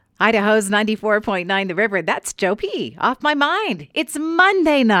Idaho's 94.9 The River. That's Joe P. Off my mind. It's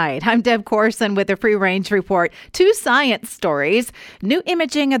Monday night. I'm Deb Corson with a Free Range Report. 2 science stories. New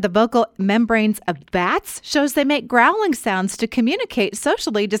imaging of the vocal membranes of bats shows they make growling sounds to communicate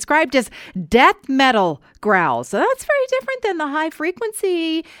socially, described as death metal growls. So that's very different than the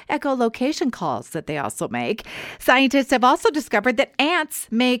high-frequency echolocation calls that they also make. Scientists have also discovered that ants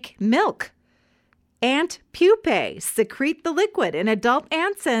make milk. Ant pupae secrete the liquid, and adult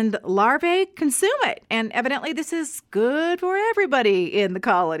ants and larvae consume it. And evidently this is good for everybody in the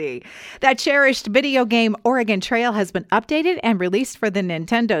colony. That cherished video game Oregon Trail has been updated and released for the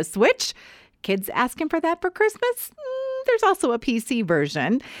Nintendo Switch. Kids asking for that for Christmas? There's also a PC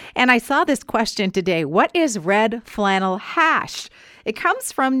version. And I saw this question today. What is red flannel hash? It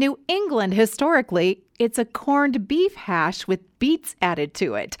comes from New England historically. It's a corned beef hash with beets added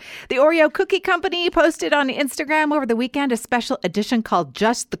to it. The Oreo Cookie Company posted on Instagram over the weekend a special edition called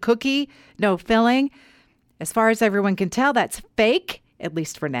Just the Cookie, no filling. As far as everyone can tell, that's fake, at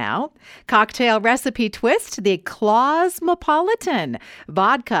least for now. Cocktail recipe twist, the Clausmopolitan.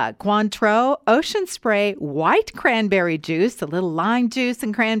 Vodka, Cointreau, ocean spray, white cranberry juice, a little lime juice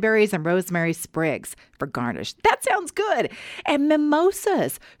and cranberries, and rosemary sprigs for garnish. That sounds good. And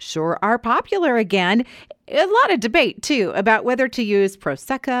mimosas sure are popular again. A lot of debate, too, about whether to use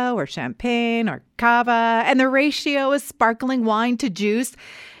Prosecco or Champagne or Cava, and the ratio is sparkling wine to juice.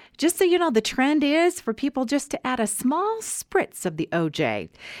 Just so you know, the trend is for people just to add a small spritz of the OJ.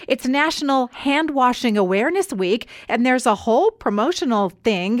 It's National Hand Washing Awareness Week, and there's a whole promotional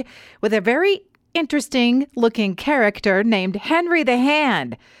thing with a very interesting looking character named Henry the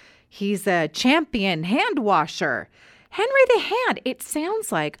Hand. He's a champion hand washer. Henry the Hand, it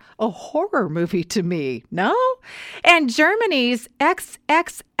sounds like a horror movie to me, no? And Germany's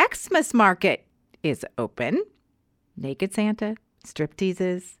XXXmas market is open. Naked Santa,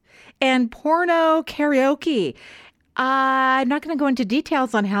 stripteases, and porno karaoke. I'm not going to go into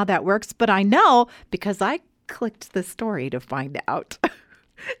details on how that works, but I know because I clicked the story to find out.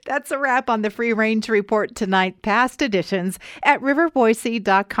 That's a wrap on the Free Range Report tonight. Past editions at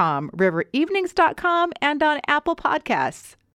riverboise.com, riverevenings.com, and on Apple Podcasts.